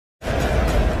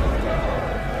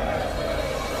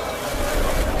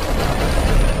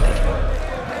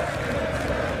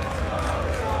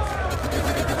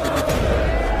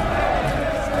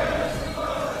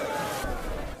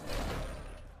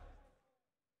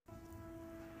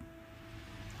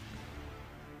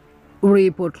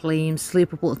Report claims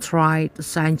Liverpool tried to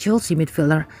sign Chelsea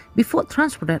midfielder before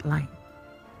transfer deadline.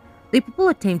 Liverpool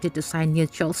attempted to sign new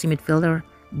Chelsea midfielder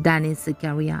Denis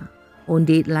Zakaria on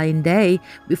deadline day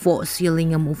before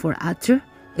sealing a move for Arthur,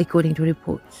 according to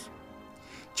reports.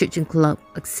 Jurgen Klopp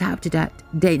accepted that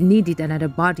they needed another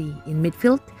body in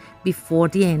midfield before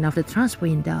the end of the transfer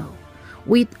window,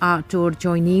 with Arthur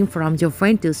joining from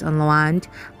Juventus on loan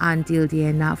until the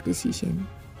end of the season.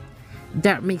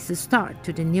 That makes a start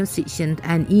to the new season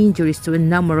and injuries to a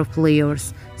number of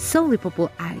players, so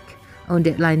Liverpool act on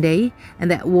deadline day,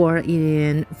 and that were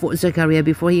in for Zakaria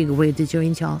before he agreed to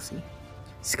join Chelsea.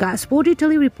 Sky Sport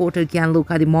Italy reporter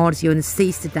Gianluca Di Marzio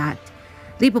insisted that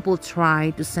Liverpool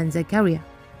tried to sign Zakaria,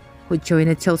 who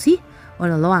joined Chelsea on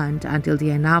a loan until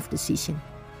the end of the season,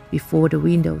 before the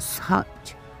window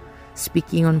shut.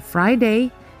 Speaking on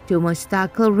Friday,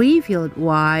 Tuchel revealed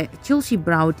why Chelsea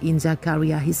brought in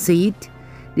Zakaria. He said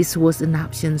this was an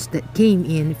option that came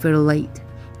in very late.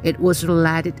 It was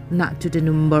related not to the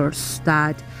numbers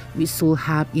that we should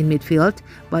have in midfield,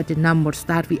 but the numbers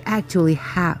that we actually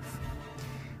have.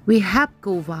 We have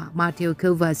Matteo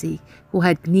Kovacic, who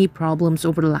had knee problems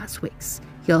over the last weeks.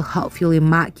 He'll hopefully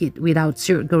make it without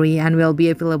surgery and will be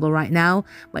available right now,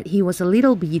 but he was a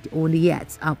little bit on the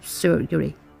edge of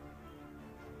surgery.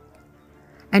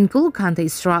 And Kante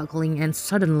is struggling, and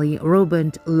suddenly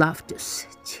Ruben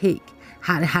Loftus-Cheek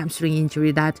had a hamstring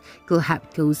injury that could have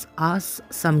cost us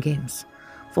some games.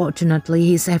 Fortunately,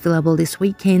 he's available this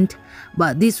weekend,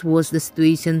 but this was the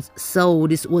situation, so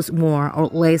this was more or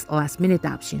less a last-minute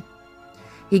option.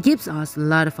 He gives us a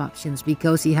lot of options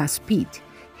because he has speed,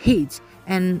 hit,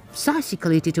 and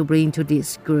physicality to bring to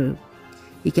this group.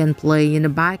 He can play in the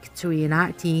back three, and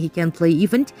I think he can play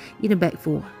even in the back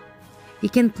four. He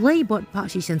can play both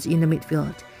positions in the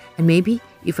midfield, and maybe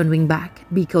even wing back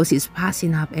because he's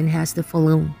passing up and has the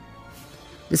volume.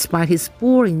 Despite his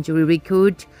poor injury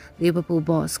record, Liverpool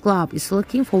boss Klopp is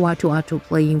looking forward to Arthur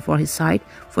playing for his side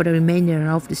for the remainder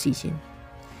of the season.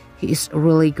 He is a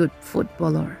really good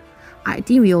footballer. I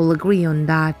think we all agree on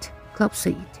that, Klopp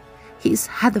said. He's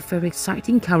had a very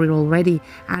exciting career already,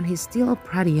 and he's still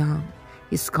pretty young.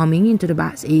 He's coming into the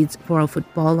best age for a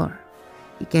footballer.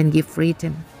 He can give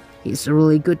freedom. He's a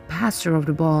really good passer of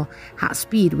the ball, has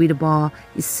speed with the ball,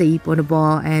 is safe on the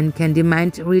ball, and can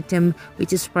demand rhythm,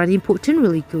 which is pretty important,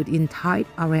 really good in tight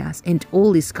areas and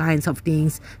all these kinds of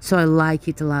things, so I like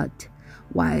it a lot.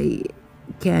 Why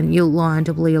can you learn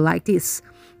to play like this?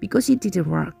 Because it didn't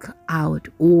work out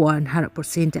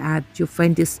 100% at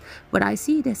Juventus, but I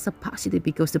see it as a positive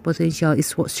because the potential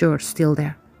is for sure still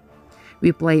there.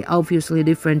 We play obviously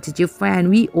different to Juve, and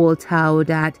we all thought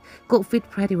that could fit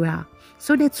pretty well.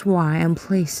 So that's why I'm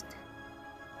pleased.